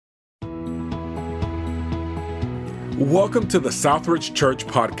Welcome to the Southridge Church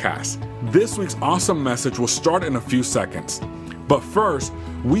Podcast. This week's awesome message will start in a few seconds. But first,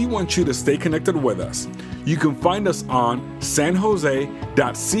 we want you to stay connected with us. You can find us on sanjose.cc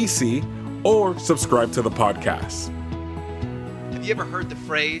or subscribe to the podcast. Have you ever heard the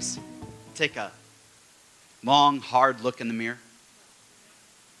phrase, take a long, hard look in the mirror?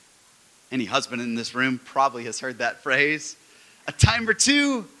 Any husband in this room probably has heard that phrase a time or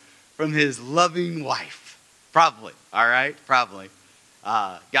two from his loving wife. Probably, all right? Probably.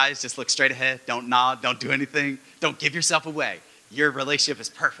 Guys, just look straight ahead. Don't nod. Don't do anything. Don't give yourself away. Your relationship is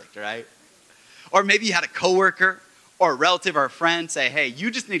perfect, right? Or maybe you had a coworker or a relative or a friend say, hey,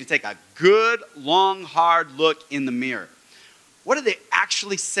 you just need to take a good, long, hard look in the mirror. What are they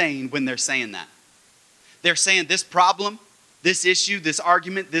actually saying when they're saying that? They're saying this problem, this issue, this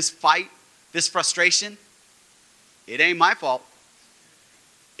argument, this fight, this frustration, it ain't my fault.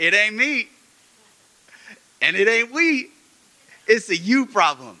 It ain't me. And it ain't we. It's a you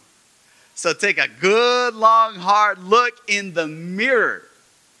problem. So take a good, long, hard look in the mirror.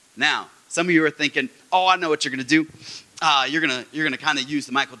 Now, some of you are thinking, oh, I know what you're going to do. You're gonna kind of use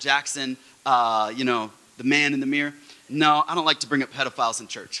the Michael Jackson, the man in the mirror. No, I don't like to bring up pedophiles in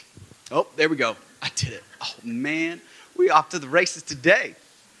church. Oh, there we go. I did it. Oh, man. We off to the races today.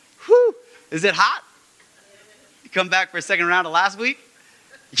 Whew. Is it hot? You come back for a second round of last week?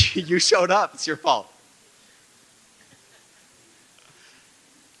 You showed up. It's your fault.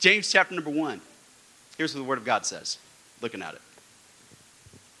 James chapter number 1. Here's what the Word of God says. Looking at it.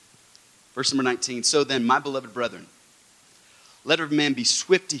 Verse number 19. So then, my beloved brethren, let every man be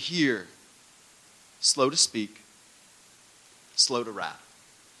swift to hear, slow to speak, slow to wrath.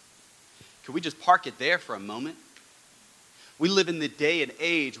 Can we just park it there for a moment? We live in the day and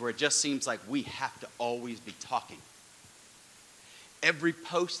age where it just seems like we have to always be talking. Every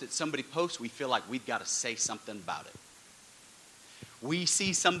post that somebody posts, we feel like we've got to say something about it. We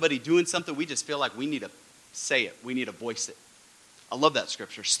see somebody doing something, we just feel like we need to say it. We need to voice it. I love that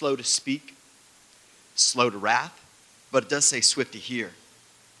scripture. Slow to speak, slow to wrath, but it does say swift to hear.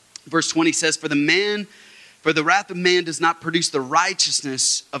 Verse 20 says, For the wrath of man does not produce the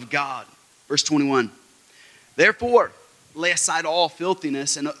righteousness of God. Verse 21, Therefore, lay aside all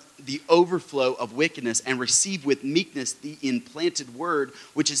filthiness and the overflow of wickedness, and receive with meekness the implanted word,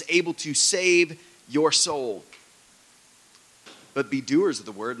 which is able to save your soul. But be doers of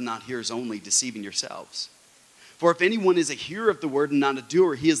the word, and not hearers only, deceiving yourselves. For if anyone is a hearer of the word and not a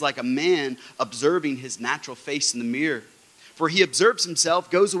doer, he is like a man observing his natural face in the mirror. For he observes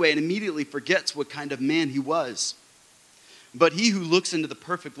himself, goes away, and immediately forgets what kind of man he was. But he who looks into the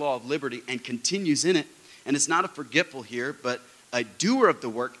perfect law of liberty and continues in it, and is not a forgetful hearer, but a doer of the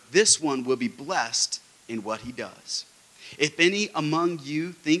work, this one will be blessed in what he does. If any among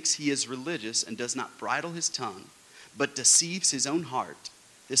you thinks he is religious and does not bridle his tongue, but deceives his own heart,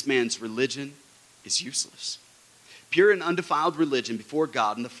 this man's religion is useless. Pure and undefiled religion before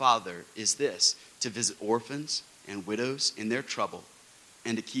God and the Father is this, to visit orphans and widows in their trouble,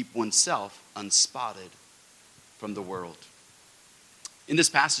 and to keep oneself unspotted from the world. In this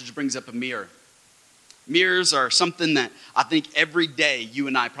passage, it brings up a mirror. Mirrors are something that I think every day you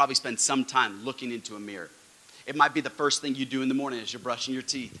and I probably spend some time looking into a mirror. It might be the first thing you do in the morning as you're brushing your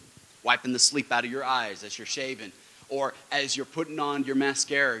teeth, wiping the sleep out of your eyes as you're shaving, or as you're putting on your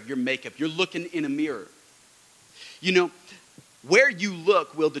mascara, your makeup. You're looking in a mirror. You know, where you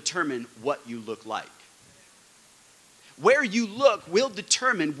look will determine what you look like. Where you look will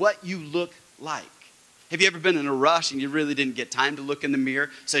determine what you look like. Have you ever been in a rush and you really didn't get time to look in the mirror?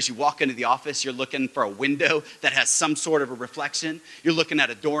 So as you walk into the office, you're looking for a window that has some sort of a reflection. You're looking at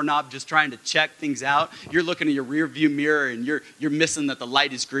a doorknob just trying to check things out. You're looking in your rear view mirror and you're missing that the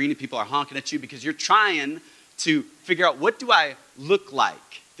light is green and people are honking at you because you're trying to figure out, what do I look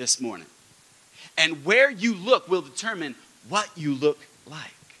like this morning? And where you look will determine what you look like.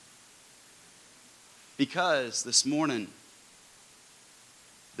 Because this morning,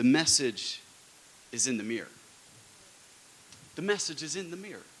 the message is in the mirror. The message is in the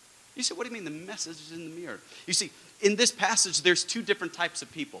mirror. You say, what do you mean the message is in the mirror? You see, in this passage, there's two different types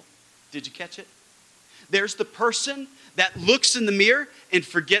of people. Did you catch it? There's the person that looks in the mirror and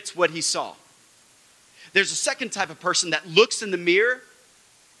forgets what he saw. There's a second type of person that looks in the mirror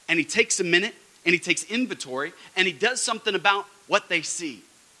and he takes a minute and he takes inventory and he does something about what they see.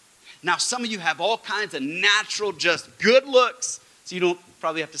 Now, some of you have all kinds of natural, just good looks, so you don't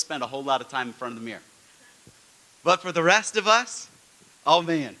probably have to spend a whole lot of time in front of the mirror. But for the rest of us, oh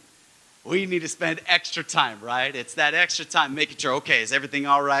man, we need to spend extra time, right? It's that extra time making sure, okay, is everything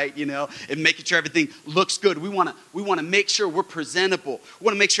all right, and making sure everything looks good. We want to make sure we're presentable. We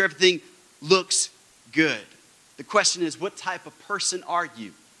want to make sure everything looks good. The question is, what type of person are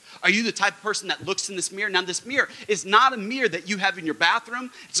you? Are you the type of person that looks in this mirror? Now, this mirror is not a mirror that you have in your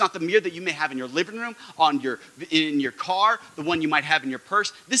bathroom. It's not the mirror that you may have in your living room, in your car, the one you might have in your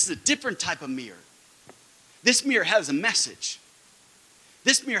purse. This is a different type of mirror. This mirror has a message.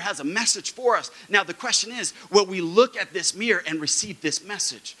 This mirror has a message for us. Now, the question is, will we look at this mirror and receive this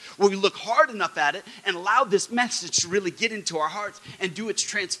message? Will we look hard enough at it and allow this message to really get into our hearts and do its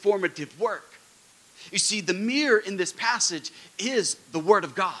transformative work? You see, the mirror in this passage is the Word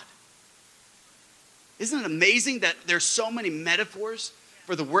of God. Isn't it amazing that there's so many metaphors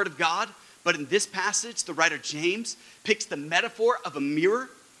for the Word of God? But in this passage, the writer James picks the metaphor of a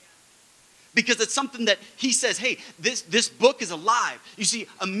mirror because it's something that he says, hey, this book is alive. You see,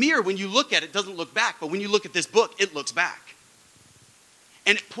 a mirror, when you look at it, doesn't look back. But when you look at this book, it looks back.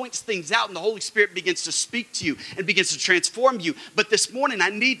 And it points things out, and the Holy Spirit begins to speak to you and begins to transform you. But this morning, I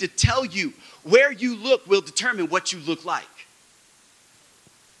need to tell you, where you look will determine what you look like.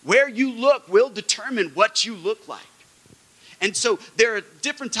 Where you look will determine what you look like. And so there are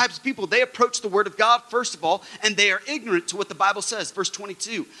different types of people. They approach the Word of God, first of all, and they are ignorant to what the Bible says. Verse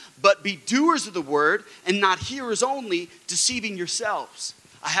 22, but be doers of the Word and not hearers only, deceiving yourselves.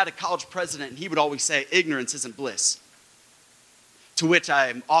 I had a college president, and he would always say, ignorance isn't bliss. To which I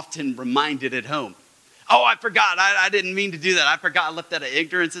am often reminded at home, oh, I forgot. I didn't mean to do that. I forgot. I left that at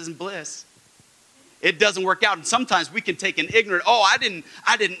ignorance isn't bliss. It doesn't work out. And sometimes we can take an ignorant, oh, I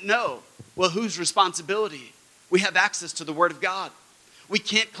didn't know. Well, whose responsibility? We have access to the Word of God. We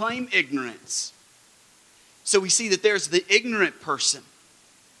can't claim ignorance. So we see that there's the ignorant person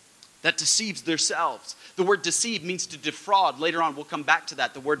that deceives themselves. The word deceive means to defraud. Later on, we'll come back to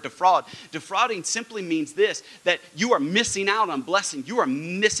that, the word defraud. Defrauding simply means this, that you are missing out on blessing. You are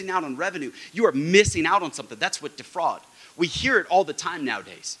missing out on revenue. You are missing out on something. That's what defraud. We hear it all the time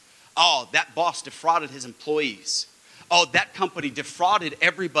nowadays. Oh, that boss defrauded his employees. Oh, that company defrauded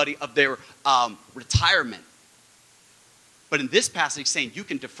everybody of their retirement. But in this passage, saying you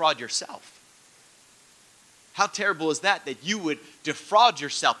can defraud yourself. How terrible is that you would defraud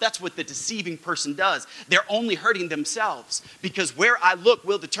yourself? That's what the deceiving person does. They're only hurting themselves because where I look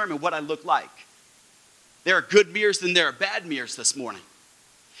will determine what I look like. There are good mirrors and there are bad mirrors this morning.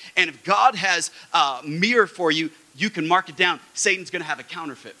 And if God has a mirror for you, you can mark it down. Satan's going to have a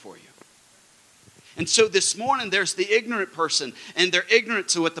counterfeit for you. And so this morning, there's the ignorant person, and they're ignorant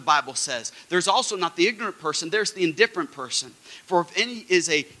to what the Bible says. There's also not the ignorant person, there's the indifferent person. For if any is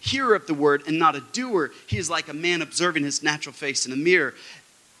a hearer of the word and not a doer, he is like a man observing his natural face in a mirror.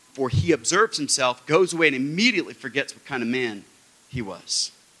 For he observes himself, goes away, and immediately forgets what kind of man he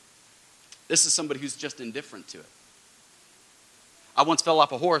was. This is somebody who's just indifferent to it. I once fell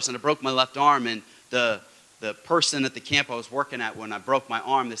off a horse, and I broke my left arm, and the person at the camp I was working at, when I broke my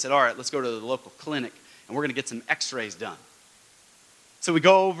arm, they said, all right, let's go to the local clinic and we're going to get some x-rays done. So we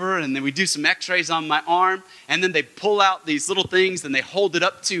go over and then we do some x-rays on my arm, and then they pull out these little things and they hold it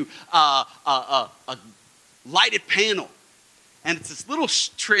up to a lighted panel. And it's this little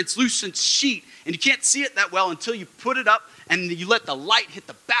translucent sheet, and you can't see it that well until you put it up and you let the light hit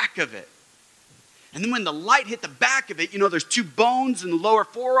the back of it. And then when the light hit the back of it, there's two bones in the lower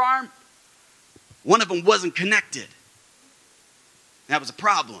forearm. One of them wasn't connected. That was a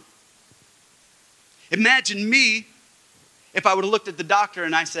problem. Imagine me if I would have looked at the doctor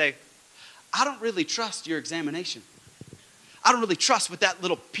and I say, I don't really trust your examination. I don't really trust what that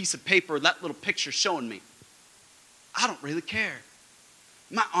little piece of paper, that little picture showing me. I don't really care.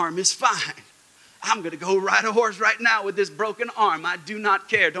 My arm is fine. I'm going to go ride a horse right now with this broken arm. I do not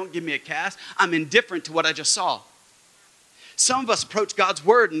care. Don't give me a cast. I'm indifferent to what I just saw. Some of us approach God's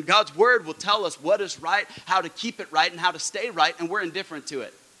word, and God's word will tell us what is right, how to keep it right, and how to stay right, and we're indifferent to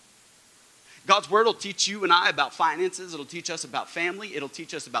it. God's word will teach you and I about finances. It'll teach us about family. It'll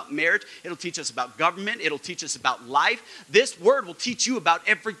teach us about marriage. It'll teach us about government. It'll teach us about life. This word will teach you about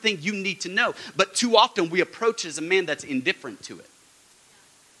everything you need to know. But too often we approach it as a man that's indifferent to it.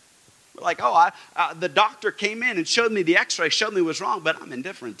 We're like, the doctor came in and showed me the x-ray, showed me what's wrong, but I'm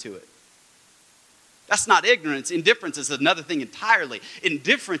indifferent to it. That's not ignorance. Indifference is another thing entirely.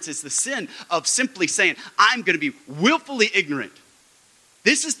 Indifference is the sin of simply saying, I'm going to be willfully ignorant.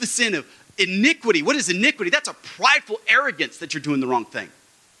 This is the sin of iniquity. What is iniquity? That's a prideful arrogance that you're doing the wrong thing.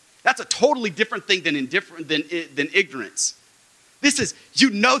 That's a totally different thing than ignorance. This is, you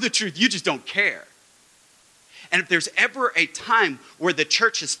know the truth, you just don't care. And if there's ever a time where the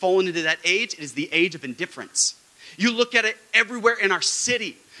church has fallen into that age, it is the age of indifference. You look at it everywhere in our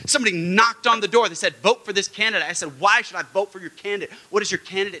city. Somebody knocked on the door. They said, vote for this candidate. I said, why should I vote for your candidate? What has your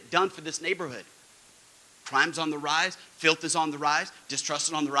candidate done for this neighborhood? Crime's on the rise. Filth is on the rise. Distrust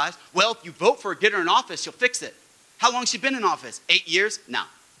is on the rise. Well, if you vote for a getter in office, you'll fix it. How long has she been in office? 8 years? No.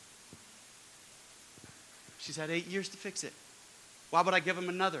 She's had 8 years to fix it. Why would I give them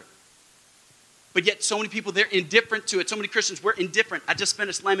another? But yet so many people, they're indifferent to it. So many Christians, we're indifferent. I just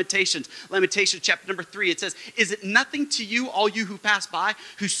finished Lamentations. Lamentations chapter number 3. It says, is it nothing to you, all you who pass by,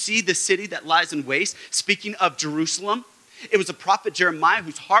 who see the city that lies in waste? Speaking of Jerusalem, it was the prophet Jeremiah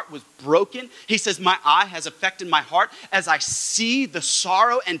whose heart was broken. He says, my eye has affected my heart as I see the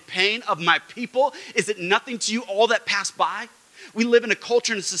sorrow and pain of my people. Is it nothing to you, all that pass by? We live in a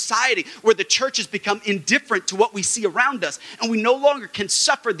culture and a society where the church has become indifferent to what we see around us, and we no longer can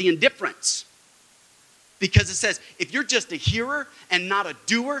suffer the indifference. Because it says, if you're just a hearer and not a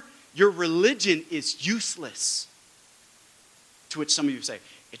doer, your religion is useless. To which some of you say,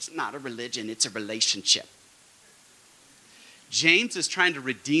 it's not a religion, it's a relationship. James is trying to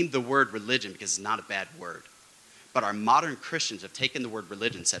redeem the word religion because it's not a bad word. But our modern Christians have taken the word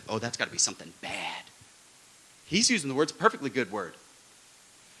religion and said, oh, that's got to be something bad. He's using the word, it's a perfectly good word.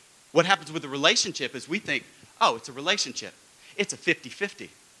 What happens with the relationship is we think, oh, it's a relationship. It's a 50-50.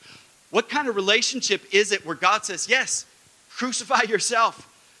 What kind of relationship is it where God says, yes, crucify yourself,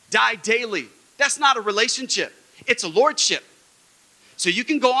 die daily? That's not a relationship. It's a lordship. So you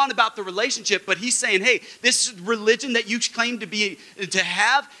can go on about the relationship, but he's saying, hey, this religion that you claim to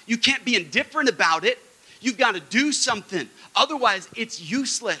have, you can't be indifferent about it. You've got to do something. Otherwise, it's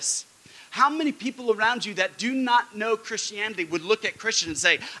useless. How many people around you that do not know Christianity would look at Christians and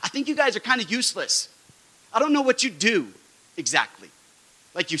say, I think you guys are kind of useless. I don't know what you do exactly.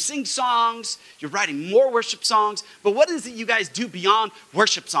 Like you sing songs, you're writing more worship songs, but what is it you guys do beyond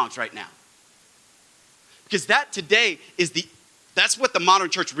worship songs right now? Because that today is that's what the modern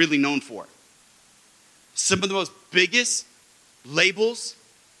church really known for. Some of the most biggest labels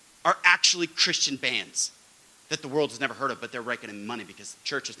are actually Christian bands that the world has never heard of, but they're raking in money because the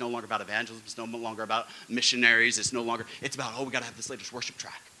church is no longer about evangelism, it's no longer about missionaries, it's about, oh, we got to have this latest worship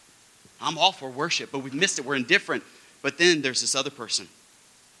track. I'm all for worship, but we've missed it, we're indifferent. But then there's this other person.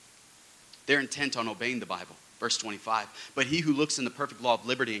 They're intent on obeying the Bible. Verse 25, but he who looks in the perfect law of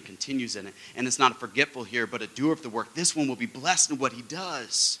liberty and continues in it, and is not a forgetful hearer, but a doer of the work, this one will be blessed in what he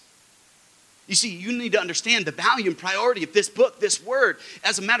does. You see, you need to understand the value and priority of this book, this word.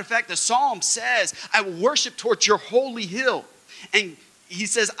 As a matter of fact, the Psalm says, I will worship towards your holy hill. And he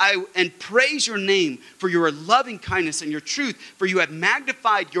says, and praise your name for your loving kindness and your truth, for you have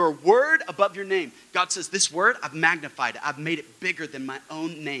magnified your word above your name. God says, this word, I've magnified it. I've made it bigger than my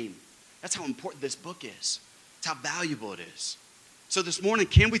own name. That's how important this book is. It's how valuable it is. So this morning,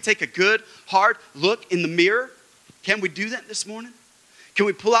 can we take a good, hard look in the mirror? Can we do that this morning? Can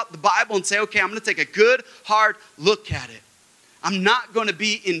we pull out the Bible and say, okay, I'm going to take a good, hard look at it. I'm not going to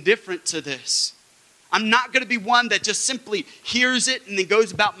be indifferent to this. I'm not going to be one that just simply hears it and then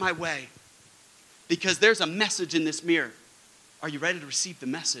goes about my way. Because there's a message in this mirror. Are you ready to receive the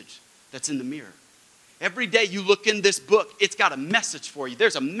message that's in the mirror? Every day you look in this book, it's got a message for you.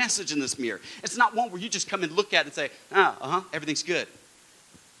 There's a message in this mirror. It's not one where you just come and look at it and say, everything's good.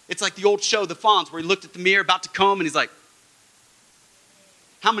 It's like the old show, The Fonz, where he looked at the mirror about to comb and he's like,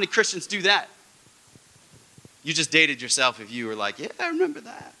 how many Christians do that? You just dated yourself if you were like, yeah, I remember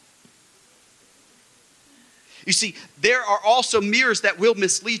that. You see, there are also mirrors that will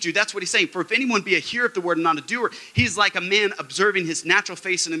mislead you. That's what he's saying. For if anyone be a hearer of the word and not a doer, he's like a man observing his natural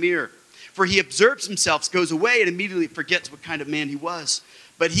face in a mirror. For he observes himself, goes away, and immediately forgets what kind of man he was.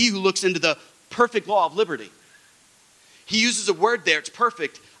 But he who looks into the perfect law of liberty, he uses a word there, it's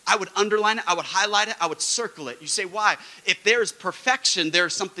perfect. I would underline it, I would highlight it, I would circle it. You say, why? If there's perfection,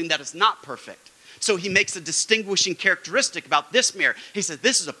 there's something that is not perfect. So he makes a distinguishing characteristic about this mirror. He says,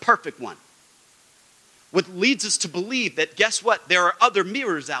 this is a perfect one. What leads us to believe that, guess what? There are other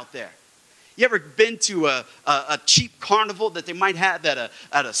mirrors out there. You ever been to a cheap carnival that they might have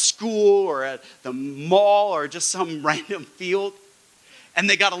at a school or at the mall or just some random field? And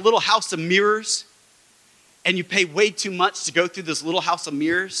they got a little house of mirrors, and you pay way too much to go through this little house of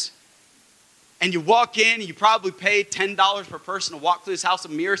mirrors. And you walk in, and you probably pay $10 per person to walk through this house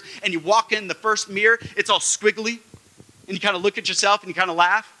of mirrors. And you walk in the first mirror, it's all squiggly. And you kind of look at yourself and you kind of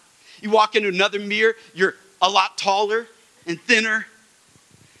laugh. You walk into another mirror, you're a lot taller and thinner.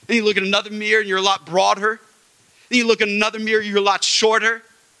 Then you look at another mirror and you're a lot broader. Then you look at another mirror, you're a lot shorter.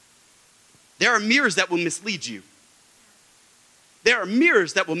 There are mirrors that will mislead you. There are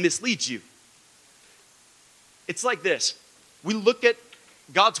mirrors that will mislead you. It's like this. We look at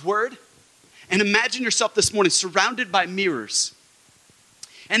God's word and imagine yourself this morning surrounded by mirrors.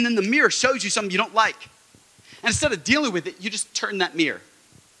 And then the mirror shows you something you don't like. And instead of dealing with it, you just turn that mirror.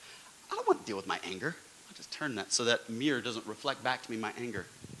 I don't want to deal with my anger. I'll just turn that so that mirror doesn't reflect back to me my anger.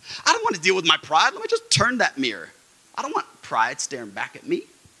 I don't want to deal with my pride. Let me just turn that mirror. I don't want pride staring back at me.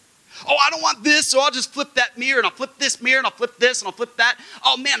 Oh, I don't want this, so I'll just flip that mirror, and I'll flip this mirror, and I'll flip this, and I'll flip that.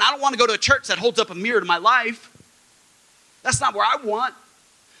 Oh man, I don't want to go to a church that holds up a mirror to my life. That's not where I want.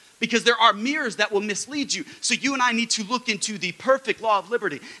 Because there are mirrors that will mislead you. So you and I need to look into the perfect law of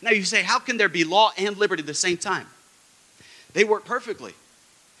liberty. Now you say, how can there be law and liberty at the same time? They work perfectly.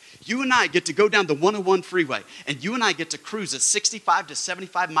 You and I get to go down the 101 freeway, and you and I get to cruise at 65 to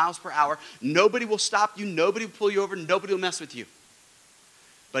 75 miles per hour. Nobody will stop you. Nobody will pull you over. Nobody will mess with you.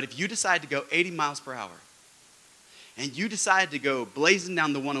 But if you decide to go 80 miles per hour, and you decide to go blazing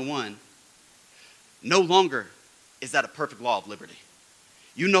down the 101, no longer is that a perfect law of liberty.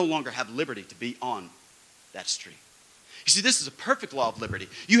 You no longer have liberty to be on that street. You see, this is a perfect law of liberty.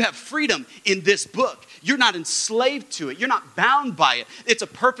 You have freedom in this book. You're not enslaved to it. You're not bound by it. It's a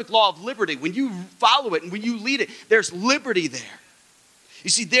perfect law of liberty. When you follow it and when you lead it, there's liberty there. You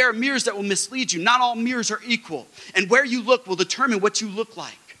see, there are mirrors that will mislead you. Not all mirrors are equal. And where you look will determine what you look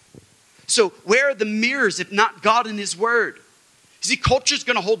like. So where are the mirrors if not God and His Word? You see, culture's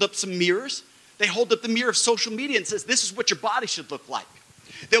going to hold up some mirrors. They hold up the mirror of social media and says, this is what your body should look like.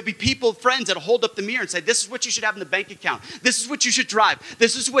 There'll be people, friends, that'll hold up the mirror and say, this is what you should have in the bank account. This is what you should drive.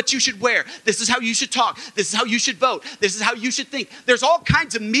 This is what you should wear. This is how you should talk. This is how you should vote. This is how you should think. There's all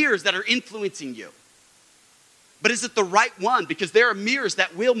kinds of mirrors that are influencing you. But is it the right one? Because there are mirrors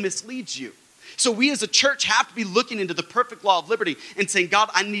that will mislead you. So we as a church have to be looking into the perfect law of liberty and saying,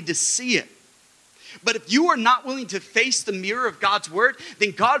 God, I need to see it. But if you are not willing to face the mirror of God's Word,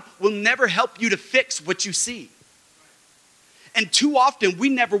 then God will never help you to fix what you see. And too often, we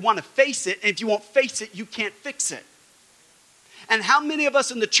never want to face it. And if you won't face it, you can't fix it. And how many of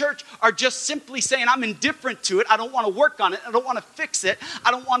us in the church are just simply saying, I'm indifferent to it. I don't want to work on it. I don't want to fix it.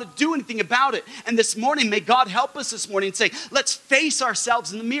 I don't want to do anything about it. And this morning, may God help us this morning and say, let's face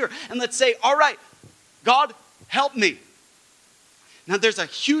ourselves in the mirror. And let's say, all right, God, help me. Now, there's a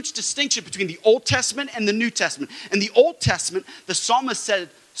huge distinction between the Old Testament and the New Testament. In the Old Testament, the psalmist said,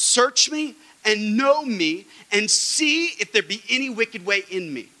 search me and know me and see if there be any wicked way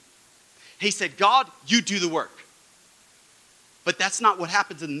in me. He said, God, you do the work. But that's not what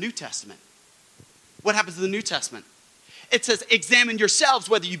happens in the New Testament. What happens in the New Testament? It says, examine yourselves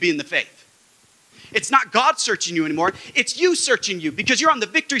whether you be in the faith. It's not God searching you anymore. It's you searching you because you're on the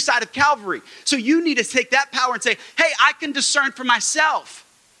victory side of Calvary. So you need to take that power and say, hey, I can discern for myself.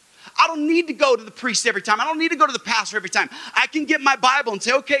 I don't need to go to the priest every time. I don't need to go to the pastor every time. I can get my Bible and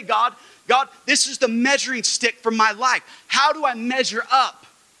say, okay, God, this is the measuring stick for my life. How do I measure up?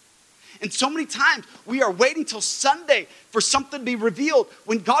 And so many times we are waiting till Sunday for something to be revealed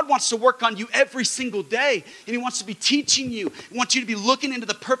when God wants to work on you every single day. And He wants to be teaching you. He wants you to be looking into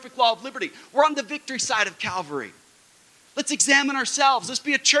the perfect law of liberty. We're on the victory side of Calvary. Let's examine ourselves. Let's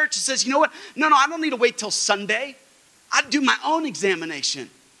be a church that says, you know what? No, I don't need to wait till Sunday. I do my own examination.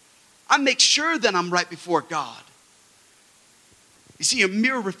 I make sure that I'm right before God. You see, a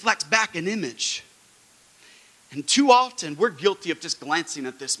mirror reflects back an image. And too often, we're guilty of just glancing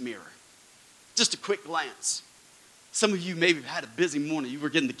at this mirror. Just a quick glance. Some of you maybe had a busy morning. You were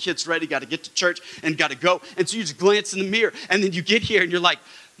getting the kids ready, got to get to church, and got to go. And so you just glance in the mirror. And then you get here, and you're like,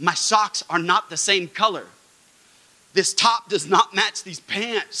 my socks are not the same color. This top does not match these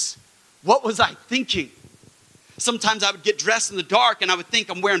pants. What was I thinking? Sometimes I would get dressed in the dark and I would think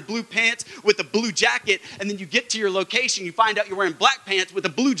I'm wearing blue pants with a blue jacket. And then you get to your location, you find out you're wearing black pants with a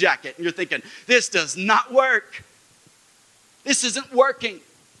blue jacket. And you're thinking, this does not work. This isn't working.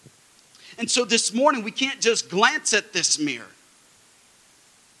 And so this morning, we can't just glance at this mirror.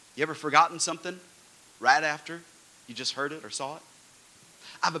 You ever forgotten something right after you just heard it or saw it?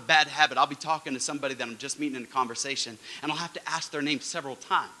 I have a bad habit. I'll be talking to somebody that I'm just meeting in a conversation, and I'll have to ask their name several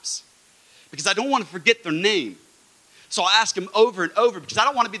times because I don't want to forget their name. So I'll ask them over and over because I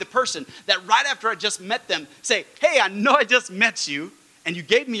don't want to be the person that right after I just met them say, hey, I know I just met you and you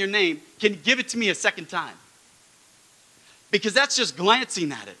gave me your name. Can you give it to me a second time? Because that's just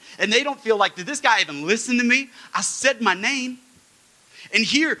glancing at it. And they don't feel like, did this guy even listen to me? I said my name. And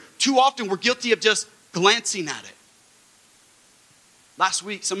here, too often, we're guilty of just glancing at it. Last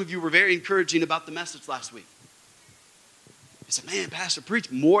week, some of you were very encouraging about the message last week. You said, man, Pastor, preach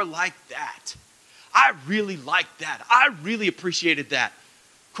more like that. I really liked that. I really appreciated that.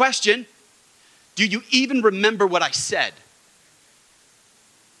 Question, do you even remember what I said?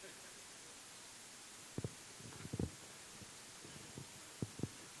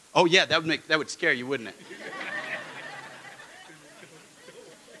 Oh yeah, that would scare you, wouldn't it?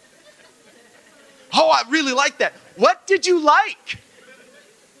 Oh, I really like that. What did you like?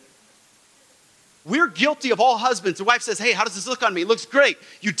 We're guilty of all husbands. The wife says, hey, how does this look on me? It looks great.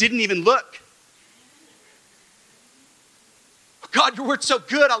 You didn't even look. God, your word's so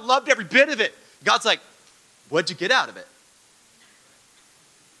good. I loved every bit of it. God's like, what'd you get out of it?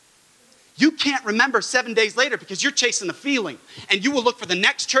 You can't remember 7 days later because you're chasing a feeling. And you will look for the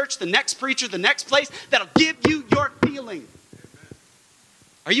next church, the next preacher, the next place that'll give you your feeling.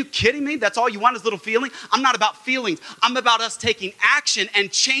 Are you kidding me? That's all you want is a little feeling? I'm not about feelings. I'm about us taking action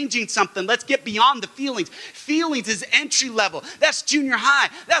and changing something. Let's get beyond the feelings. Feelings is entry level. That's junior high.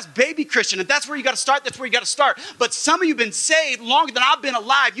 That's baby Christian. If that's where you got to start, that's where you got to start. But some of you have been saved longer than I've been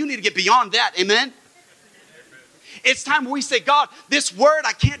alive. You need to get beyond that. Amen? It's time we say, God, this word,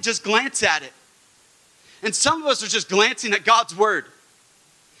 I can't just glance at it. And some of us are just glancing at God's word.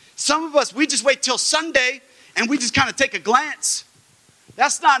 Some of us, we just wait till Sunday and we just kind of take a glance.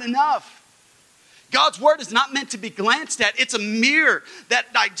 That's not enough. God's word is not meant to be glanced at. It's a mirror that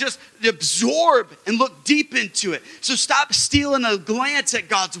I just absorb and look deep into it. So stop stealing a glance at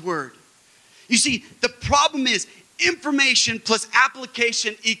God's word. You see, the problem is information plus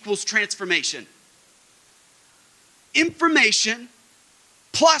application equals transformation. Information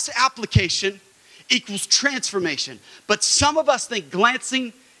plus application equals transformation. But some of us think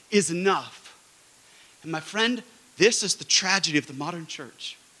glancing is enough. And my friend, this is the tragedy of the modern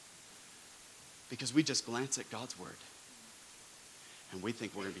church. Because we just glance at God's word. And we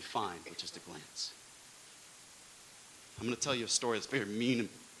think we're going to be fine with just a glance. I'm going to tell you a story that's very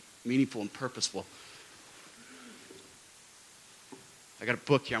meaningful and purposeful. I got a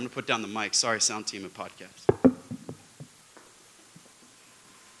book here. I'm going to put down the mic. Sorry, sound team and podcast.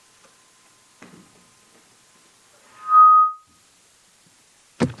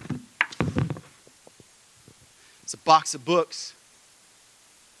 It's a box of books.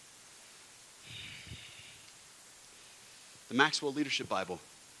 The Maxwell Leadership Bible.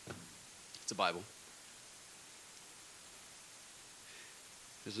 It's a Bible.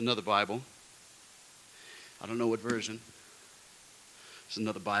 There's another Bible. I don't know what version. There's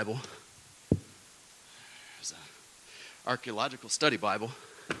another Bible. There's an archaeological study Bible.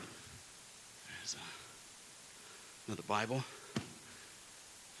 There's another Bible.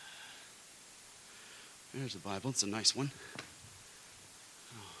 There's a Bible. It's a nice one.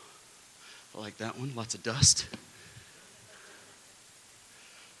 Oh, I like that one. Lots of dust.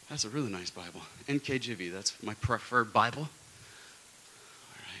 That's a really nice Bible. NKJV. That's my preferred Bible. All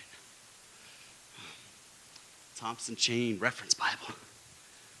right. Thompson Chain Reference Bible.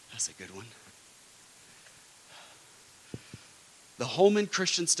 That's a good one. The Holman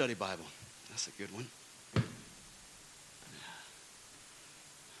Christian Study Bible. That's a good one.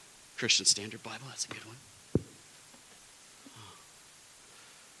 Christian Standard Bible, that's a good one. Oh,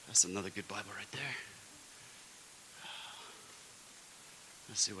 that's another good Bible right there.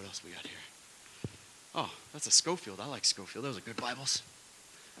 Let's see what else we got here. Oh, that's a Schofield. I like Schofield. Those are good Bibles.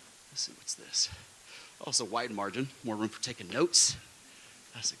 Let's see, what's this? Oh, it's a wide margin. More room for taking notes.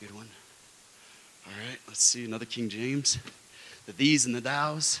 That's a good one. All right, let's see, another King James. The These and the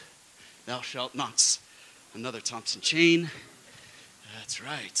Thous. Thou shalt not. Another Thompson Chain. That's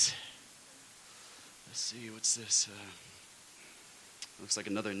right. Let's see, what's this? Looks like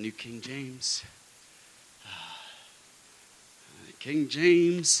another New King James. King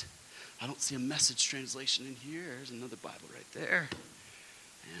James. I don't see a Message translation in here. There's another Bible right there.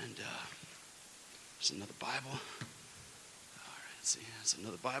 And there's another Bible. All right, let's see. That's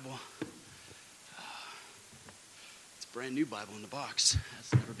another Bible. It's a brand new Bible in the box.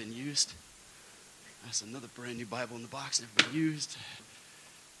 That's never been used. That's another brand new Bible in the box, never been used.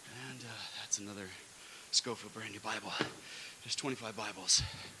 And that's another Schofield brand new Bible. There's 25 Bibles.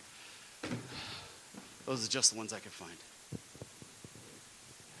 Those are just the ones I could find.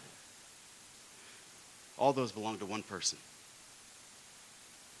 All those belong to one person.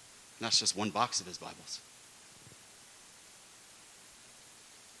 And that's just one box of his Bibles.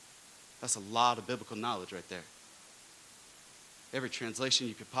 That's a lot of biblical knowledge right there. Every translation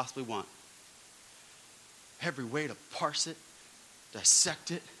you could possibly want. Every way to parse it, dissect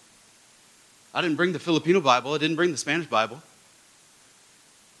it. I didn't bring the Filipino Bible. I didn't bring the Spanish Bible.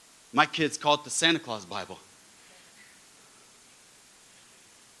 My kids call it the Santa Claus Bible.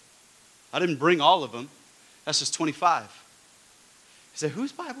 I didn't bring all of them. That's just 25. You say,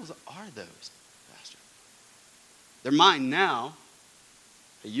 whose Bibles are those, Pastor? They're mine now.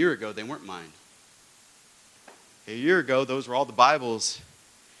 A year ago, they weren't mine. A year ago, those were all the Bibles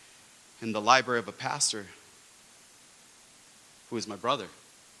in the library of a pastor who is my brother.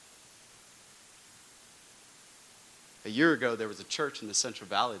 A year ago, there was a church in the Central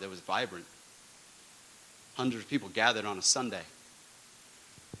Valley that was vibrant. Hundreds of people gathered on a Sunday.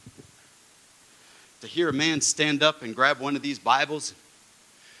 To hear a man stand up and grab one of these Bibles,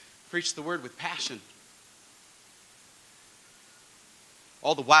 preach the word with passion.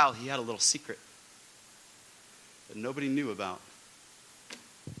 All the while, he had a little secret that nobody knew about.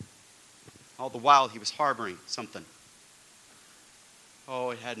 All the while, he was harboring something. Oh,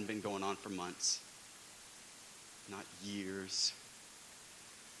 it hadn't been going on for months, not years.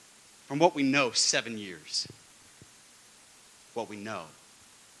 From what we know, 7 years. What we know.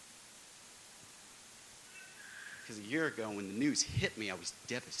 Because a year ago, when the news hit me, I was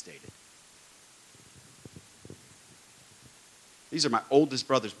devastated. These are my oldest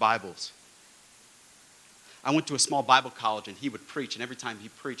brother's Bibles. I went to a small Bible college, and he would preach, and every time he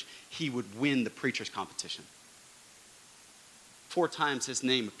preached, he would win the preacher's competition. 4 times his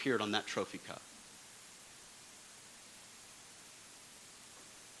name appeared on that trophy cup.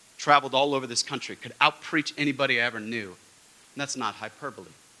 Traveled all over this country, could out-preach anybody I ever knew. And that's not hyperbole.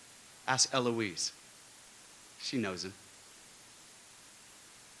 Ask Eloise. She knows him.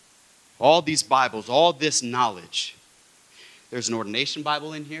 All these Bibles, all this knowledge. There's an ordination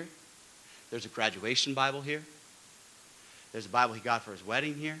Bible in here. There's a graduation Bible here. There's a Bible he got for his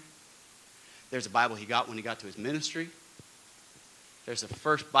wedding here. There's a Bible he got when he got to his ministry. There's the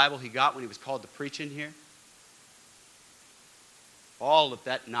first Bible he got when he was called to preach in here. All of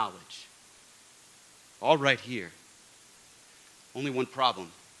that knowledge. All right here. Only one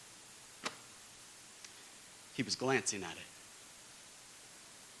problem. He was glancing at it.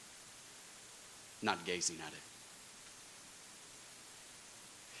 Not gazing at it.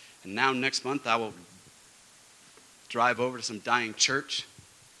 And now next month I will drive over to some dying church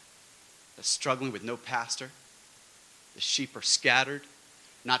that's struggling with no pastor. The sheep are scattered,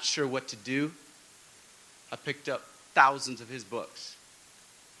 not sure what to do. I picked up thousands of his books.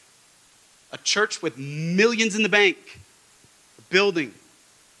 A church with millions in the bank, a building,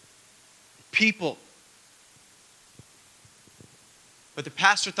 people. But the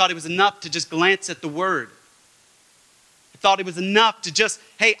pastor thought it was enough to just glance at the word. He thought it was enough to just,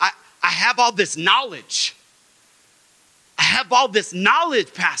 hey, I have all this knowledge. I have all this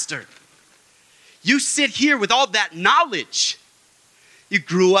knowledge, pastor. You sit here with all that knowledge. You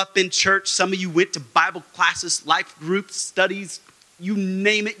grew up in church. Some of you went to Bible classes, life groups, studies. You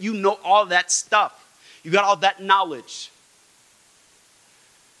name it. You know all that stuff. You got all that knowledge.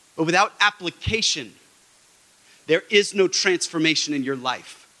 But without application, there is no transformation in your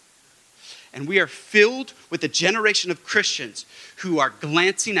life. And we are filled with a generation of Christians who are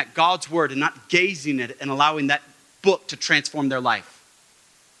glancing at God's word and not gazing at it and allowing that book to transform their life.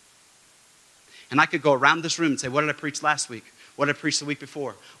 And I could go around this room and say, what did I preach last week? What did I preach the week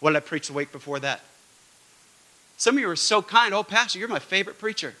before? What did I preach the week before that? Some of you are so kind. Oh, Pastor, you're my favorite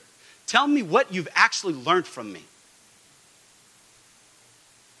preacher. Tell me what you've actually learned from me.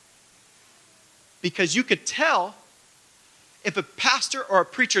 Because you could tell if a pastor or a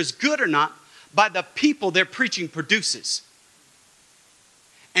preacher is good or not by the people their preaching produces.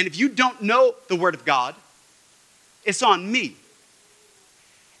 And if you don't know the Word of God, it's on me.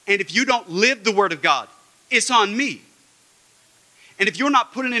 And if you don't live the Word of God, it's on me. And if you're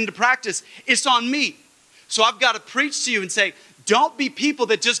not putting it into practice, it's on me. So I've got to preach to you and say, don't be people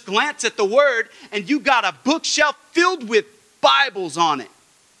that just glance at the Word and you got a bookshelf filled with Bibles on it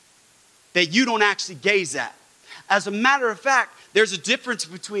that you don't actually gaze at. As a matter of fact, there's a difference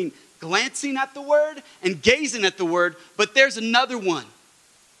between glancing at the Word and gazing at the Word, but there's another one.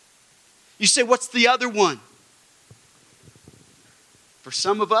 You say, what's the other one? For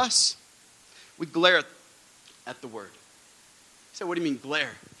some of us, we glare at the Word. You say, what do you mean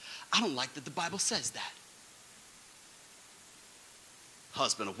glare? I don't like that the Bible says that.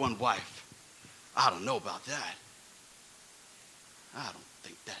 Husband of one wife. I don't know about that. I don't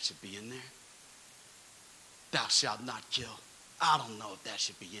think that should be in there. Thou shalt not kill. I don't know if that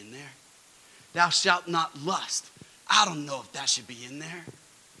should be in there. Thou shalt not lust. I don't know if that should be in there.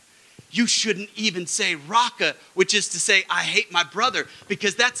 You shouldn't even say raka, which is to say, I hate my brother,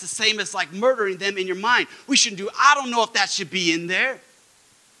 because that's the same as like murdering them in your mind. We shouldn't do, I don't know if that should be in there.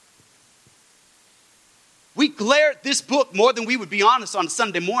 We glare at this book more than we would be honest on a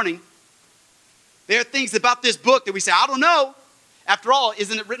Sunday morning. There are things about this book that we say, I don't know. After all,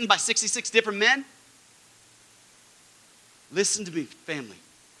 isn't it written by 66 different men? Listen to me, family.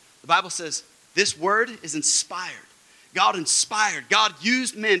 The Bible says this word is inspired. God inspired. God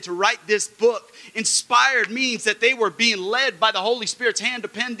used men to write this book. Inspired means that they were being led by the Holy Spirit's hand to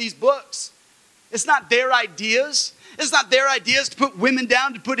pen these books. It's not their ideas. It's not their ideas to put women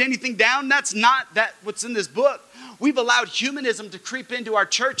down, to put anything down. That's not what's in this book. We've allowed humanism to creep into our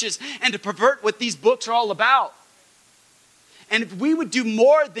churches and to pervert what these books are all about. And if we would do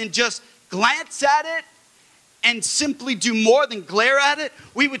more than just glance at it and simply do more than glare at it,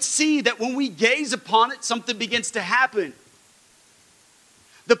 we would see that when we gaze upon it, something begins to happen.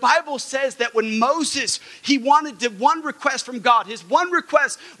 The Bible says that when Moses, he wanted one request from God. His one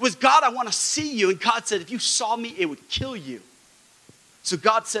request was, God, I want to see you. And God said, if you saw me, it would kill you. So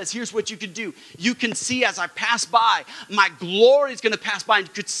God says, here's what you can do. You can see as I pass by, my glory is going to pass by, and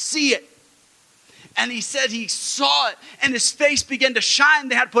you could see it. And he said he saw it, and his face began to shine.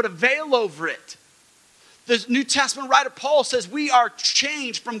 They had to put a veil over it. The New Testament writer Paul says we are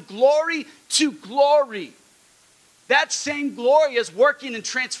changed from glory to glory. That same glory is working and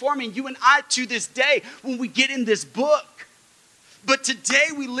transforming you and I to this day when we get in this book. But today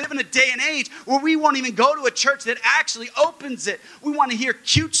we live in a day and age where we won't even go to a church that actually opens it. We want to hear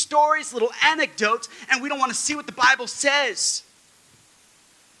cute stories, little anecdotes, and we don't want to see what the Bible says.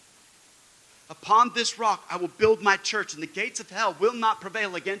 Upon this rock I will build my church, and the gates of hell will not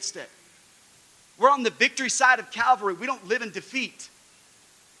prevail against it. We're on the victory side of Calvary. We don't live in defeat.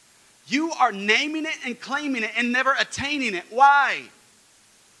 You are naming it and claiming it and never attaining it. Why?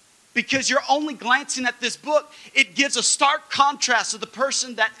 Because you're only glancing at this book. It gives a stark contrast to the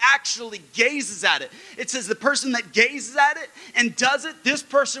person that actually gazes at it. It says the person that gazes at it and does it, this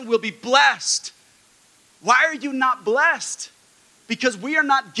person will be blessed. Why are you not blessed? Because we are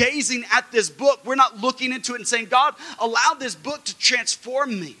not gazing at this book. We're not looking into it and saying, God, allow this book to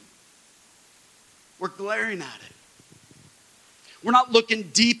transform me. We're glaring at it. We're not looking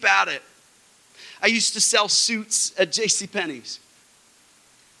deep at it. I used to sell suits at JCPenney's.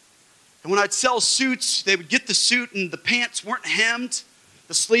 And when I'd sell suits, they would get the suit and the pants weren't hemmed.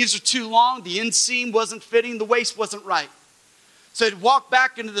 The sleeves are too long. The inseam wasn't fitting. The waist wasn't right. So I'd walk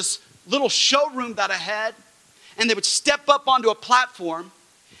back into this little showroom that I had, and they would step up onto a platform,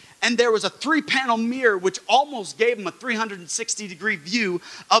 and there was a 3-panel mirror which almost gave them a 360-degree view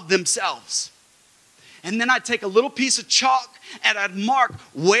of themselves. And then I'd take a little piece of chalk and I'd mark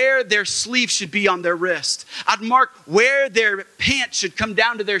where their sleeve should be on their wrist. I'd mark where their pants should come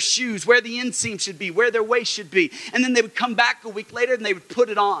down to their shoes, where the inseam should be, where their waist should be. And then they would come back a week later and they would put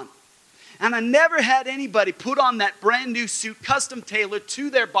it on. And I never had anybody put on that brand new suit, custom tailored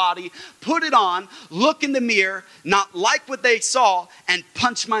to their body, put it on, look in the mirror, not like what they saw, and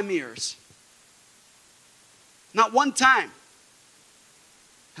punch my mirrors. Not one time.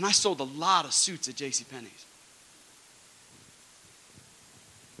 And I sold a lot of suits at JCPenney's.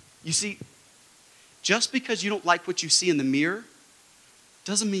 You see, just because you don't like what you see in the mirror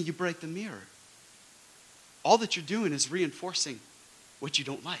doesn't mean you break the mirror. All that you're doing is reinforcing what you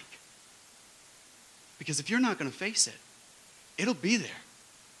don't like. Because if you're not going to face it, it'll be there.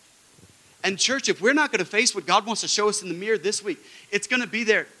 And church, if we're not going to face what God wants to show us in the mirror this week, it's going to be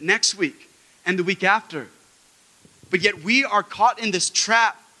there next week and the week after. But yet we are caught in this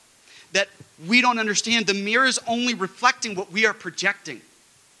trap that we don't understand. The mirror is only reflecting what we are projecting.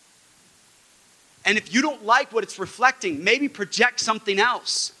 And if you don't like what it's reflecting, maybe project something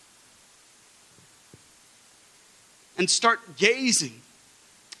else. And start gazing.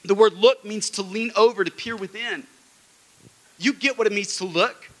 The word look means to lean over, to peer within. You get what it means to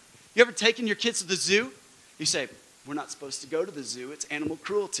look. You ever taken your kids to the zoo? You say, we're not supposed to go to the zoo. It's animal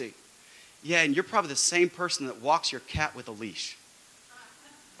cruelty. Yeah, and you're probably the same person that walks your cat with a leash.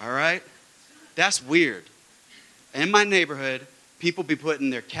 All right? That's weird. In my neighborhood, people be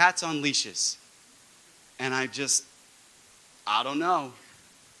putting their cats on leashes. And I don't know.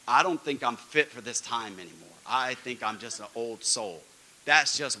 I don't think I'm fit for this time anymore. I think I'm just an old soul.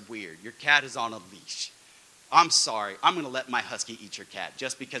 That's just weird. Your cat is on a leash. I'm sorry. I'm going to let my husky eat your cat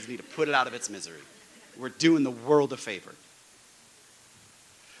just because we need to put it out of its misery. We're doing the world a favor.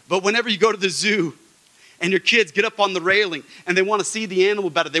 But whenever you go to the zoo and your kids get up on the railing and they want to see the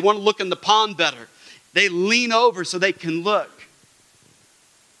animal better, they want to look in the pond better, they lean over so they can look.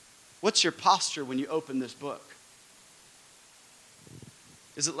 What's your posture when you open this book?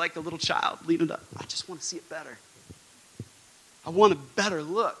 Is it like a little child leaning up? I just want to see it better. I want a better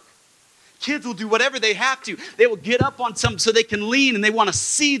look. Kids will do whatever they have to. They will get up on something so they can lean and they want to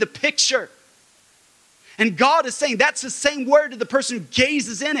see the picture. And God is saying that's the same word to the person who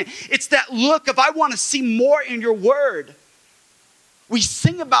gazes in it. It's that look of, I want to see more in your word. We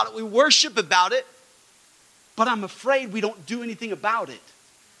sing about it, we worship about it, but I'm afraid we don't do anything about it.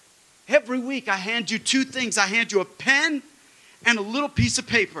 Every week I hand you two things. I hand you a pen and a little piece of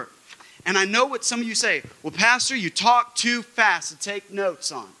paper. And I know what some of you say. Well, Pastor, you talk too fast to take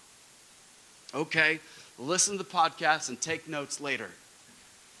notes on. Okay, listen to the podcast and take notes later.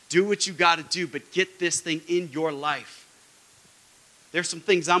 Do what you got to do, but get this thing in your life. There's some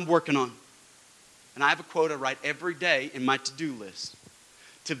things I'm working on. And I have a quote I write every day in my to-do list.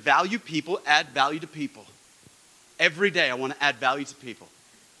 To value people, add value to people. Every day I want to add value to people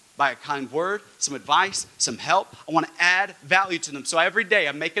by a kind word, some advice, some help. I want to add value to them. So every day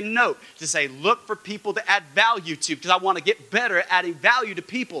I make a note to say, look for people to add value to, because I want to get better at adding value to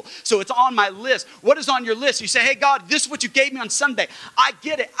people. So it's on my list. What is on your list? You say, hey, God, this is what you gave me on Sunday. I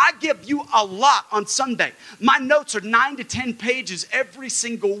get it. I give you a lot on Sunday. My notes are 9 to 10 pages every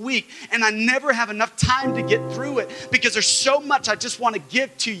single week, and I never have enough time to get through it because there's so much I just want to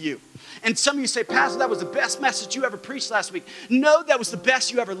give to you. And some of you say, Pastor, that was the best message you ever preached last week. No, that was the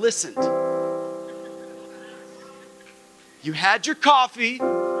best you ever listened. You had your coffee,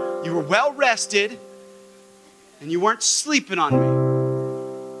 you were well rested, and you weren't sleeping on me.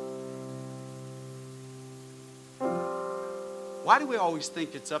 Why do we always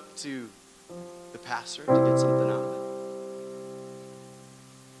think it's up to the pastor to get something out of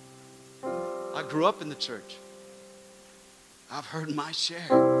it? I grew up in the church. I've heard my share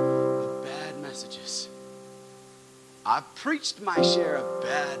of bad messages. I've preached my share of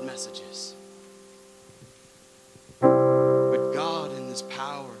bad messages. But God in His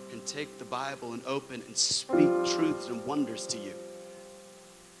power can take the Bible and open and speak truths and wonders to you.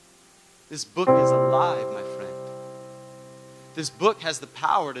 This book is alive, my friend. This book has the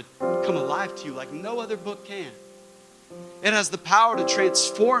power to come alive to you like no other book can. It has the power to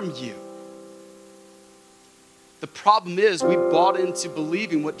transform you. The problem is we bought into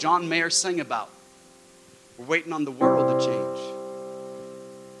believing what John Mayer sang about. We're waiting on the world to change.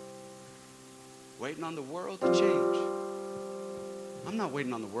 Waiting on the world to change. I'm not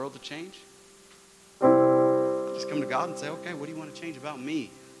waiting on the world to change. I just come to God and say, okay, what do you want to change about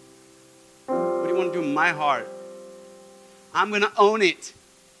me? What do you want to do in my heart? I'm going to own it.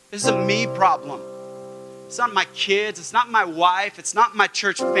 This is a me problem. It's not my kids. It's not my wife. It's not my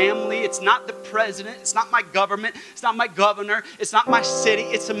church family. It's not the president. It's not my government. It's not my governor. It's not my city.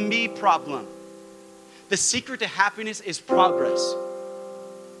 It's a me problem. The secret to happiness is progress.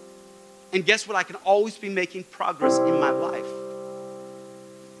 And guess what? I can always be making progress in my life.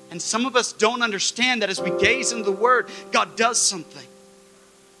 And some of us don't understand that as we gaze into the Word, God does something.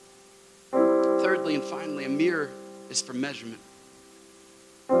 Thirdly and finally, a mirror is for measurement.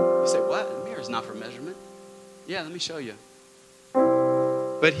 You say, what? A mirror is not for measurement. Yeah, let me show you.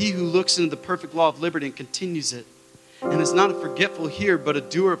 But he who looks into the perfect law of liberty and continues it, and is not a forgetful hearer, but a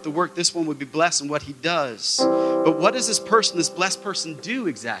doer of the work, this one would be blessed in what he does. But what does this blessed person do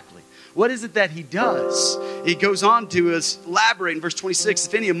exactly? What is it that he does? He goes on to elaborate in verse 26.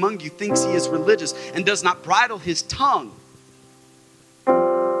 If any among you thinks he is religious and does not bridle his tongue.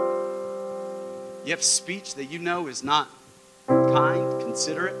 You have speech that you know is not kind,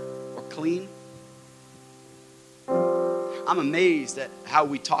 considerate, or clean. I'm amazed at how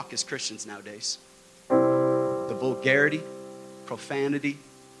we talk as Christians nowadays. The vulgarity, profanity.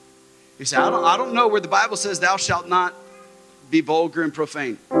 You say, I don't know where the Bible says thou shalt not be vulgar and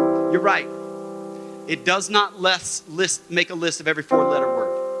profane. You're right. It does not make a list of every 4-letter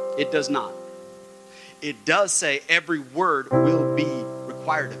word. It does not. It does say every word will be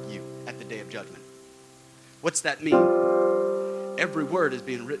required of you at the day of judgment. What's that mean? Every word is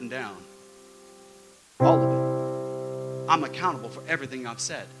being written down. All of it. I'm accountable for everything I've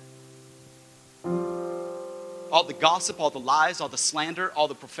said. All the gossip, all the lies, all the slander, all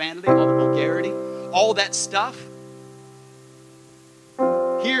the profanity, all the vulgarity, all that stuff.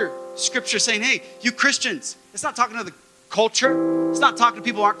 Here, Scripture is saying, hey, you Christians, it's not talking to the culture. It's not talking to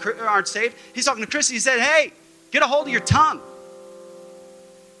people who aren't saved. He's talking to Christians. He said, hey, get a hold of your tongue.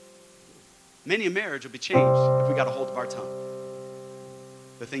 Many a marriage will be changed if we got a hold of our tongue.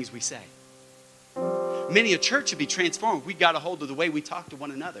 The things we say. Many a church will be transformed if we got a hold of the way we talk to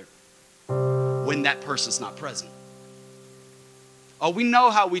one another when that person's not present. Oh, we know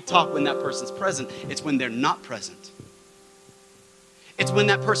how we talk when that person's present. It's when they're not present. It's when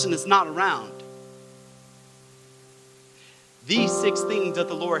that person is not around. These 6 things that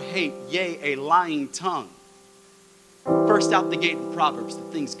the Lord hate, yea, a lying tongue. First out the gate in Proverbs, the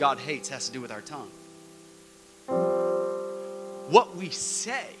things God hates has to do with our tongue. What we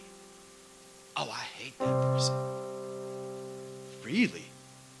say. Oh, I hate that person. Really?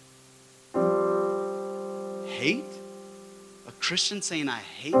 Hate? A Christian saying I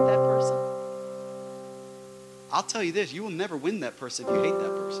hate that person? I'll tell you this, you will never win that person if you hate that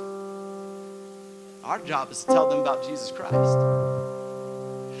person. Our job is to tell them about Jesus Christ.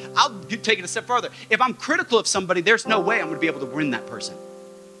 I'll take it a step further. If I'm critical of somebody, there's no way I'm going to be able to win that person.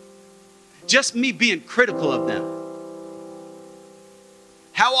 Just me being critical of them.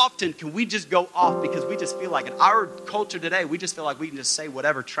 How often can we just go off because we just feel like in our culture today, we just feel like we can just say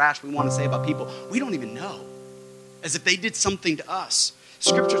whatever trash we want to say about people. We don't even know. As if they did something to us.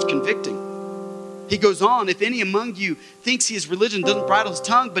 Scripture's convicting. He goes on, if any among you thinks he is religion, doesn't bridle his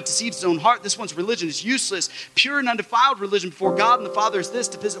tongue, but deceives his own heart, this one's religion is useless. Pure and undefiled religion before God and the Father is this,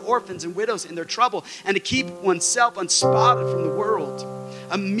 to visit orphans and widows in their trouble, and to keep oneself unspotted from the world.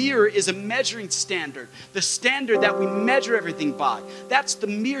 A mirror is a measuring standard, the standard that we measure everything by. That's the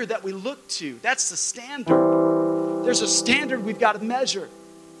mirror that we look to. That's the standard. There's a standard we've got to measure.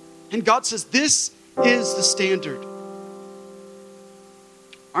 And God says, this is the standard.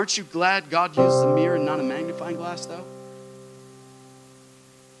 Aren't you glad God uses a mirror and not a magnifying glass, though?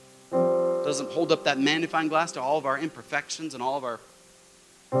 Doesn't hold up that magnifying glass to all of our imperfections and all of our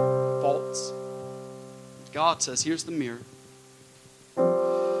faults. God says, here's the mirror.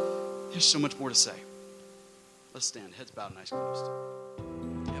 There's so much more to say. Let's stand, heads bowed and eyes closed.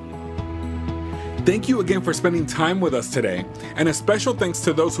 Thank you again for spending time with us today, and a special thanks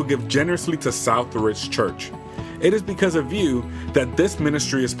to those who give generously to Southridge Church. It is because of you that this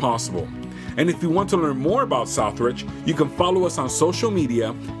ministry is possible. And if you want to learn more about Southridge, you can follow us on social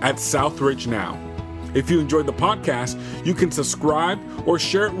media at Southridge Now. If you enjoyed the podcast, you can subscribe or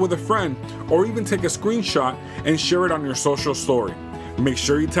share it with a friend, or even take a screenshot and share it on your social story. Make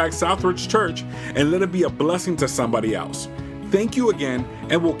sure you tag Southridge Church and let it be a blessing to somebody else. Thank you again,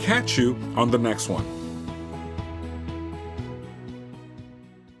 and we'll catch you on the next one.